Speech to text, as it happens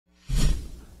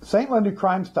St. Landry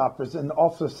Crime Stoppers and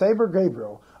Officer Saber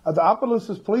Gabriel of the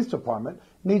Opelousas Police Department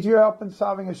need your help in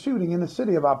solving a shooting in the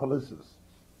city of Opelousas.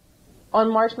 On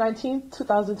March 19,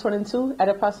 2022, at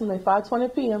approximately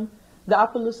 5:20 p.m., the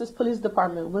Opelousas Police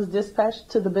Department was dispatched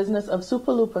to the business of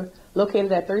Super Looper,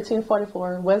 located at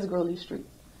 1344 West Growley Street.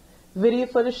 Video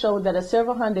footage showed that a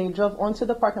silver Hyundai drove onto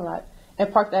the parking lot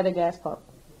and parked at a gas pump.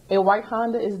 A white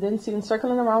Honda is then seen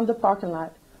circling around the parking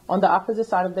lot on the opposite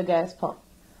side of the gas pump.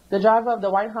 The driver of the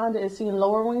white Honda is seen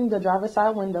lowering the driver's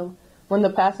side window when the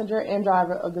passenger and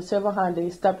driver of the silver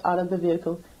Hyundai stepped out of the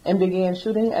vehicle and began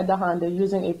shooting at the Honda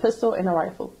using a pistol and a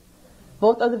rifle.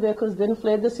 Both of the vehicles then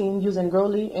fled the scene using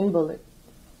Growley and Bullet.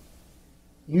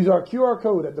 Use our QR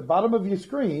code at the bottom of your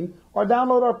screen or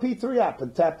download our P3 app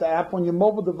and tap the app on your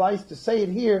mobile device to say it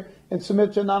here and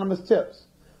submit your anonymous tips.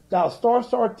 Dial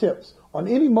 ** tips on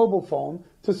any mobile phone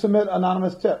to submit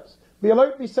anonymous tips. Be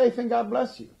alert, be safe, and God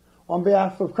bless you. On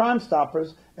behalf of Crime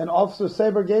Stoppers and Officer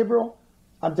Saber Gabriel,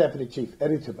 I'm Deputy Chief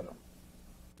Eddie Thibodeau.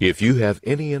 If you have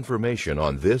any information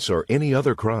on this or any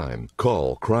other crime,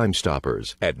 call Crime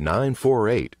Stoppers at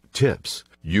 948-TIPS.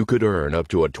 You could earn up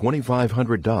to a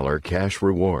 $2,500 cash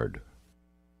reward.